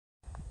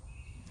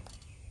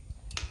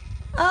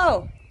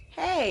Oh,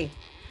 hey.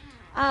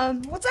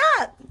 What's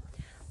up?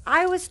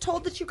 I was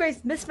told that you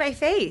guys missed my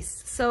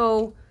face.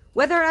 So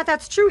whether or not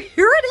that's true,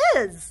 here it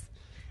is.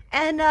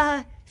 And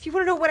if you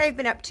want to know what I've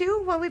been up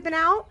to while we've been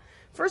out,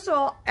 first of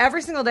all,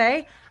 every single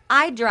day,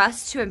 I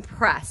dress to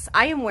impress.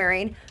 I am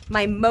wearing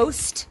my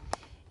most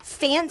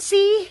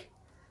fancy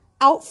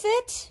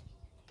outfit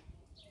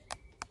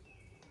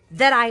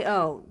that I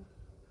own.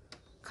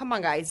 Come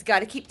on, guys. Got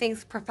to keep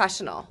things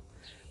professional.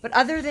 But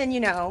other than,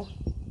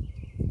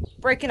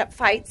 breaking up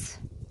fights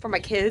for my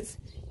kids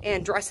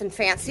and dressing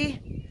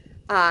fancy,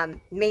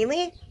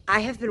 mainly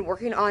I have been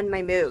working on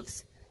my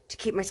moves to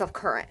keep myself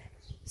current.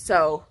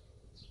 So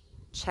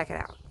check it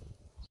out.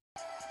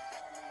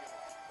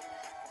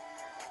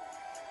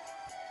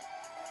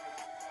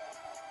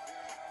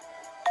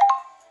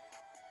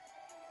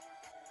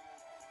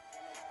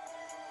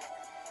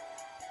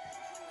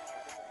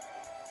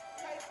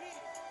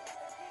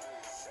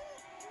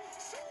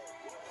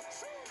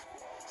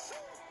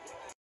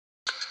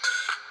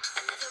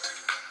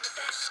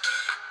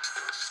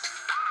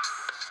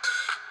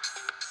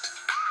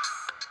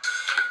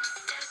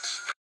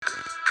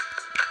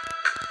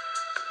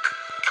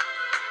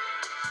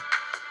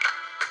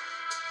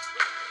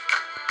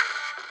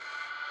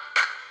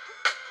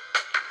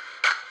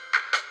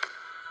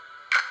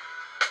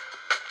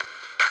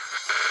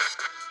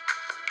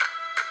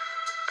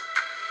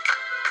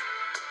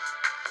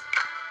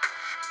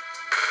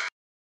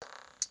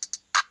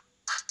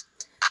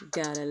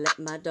 Gotta let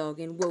my dog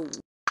in, whoa.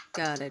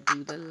 Gotta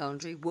do the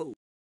laundry, whoa.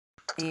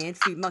 And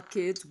feed my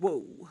kids,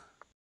 whoa.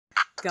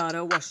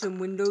 Gotta wash them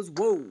windows,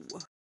 whoa.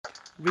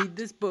 Read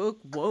this book,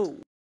 whoa.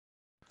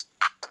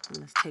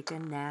 Let's take a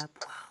nap,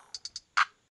 whoa.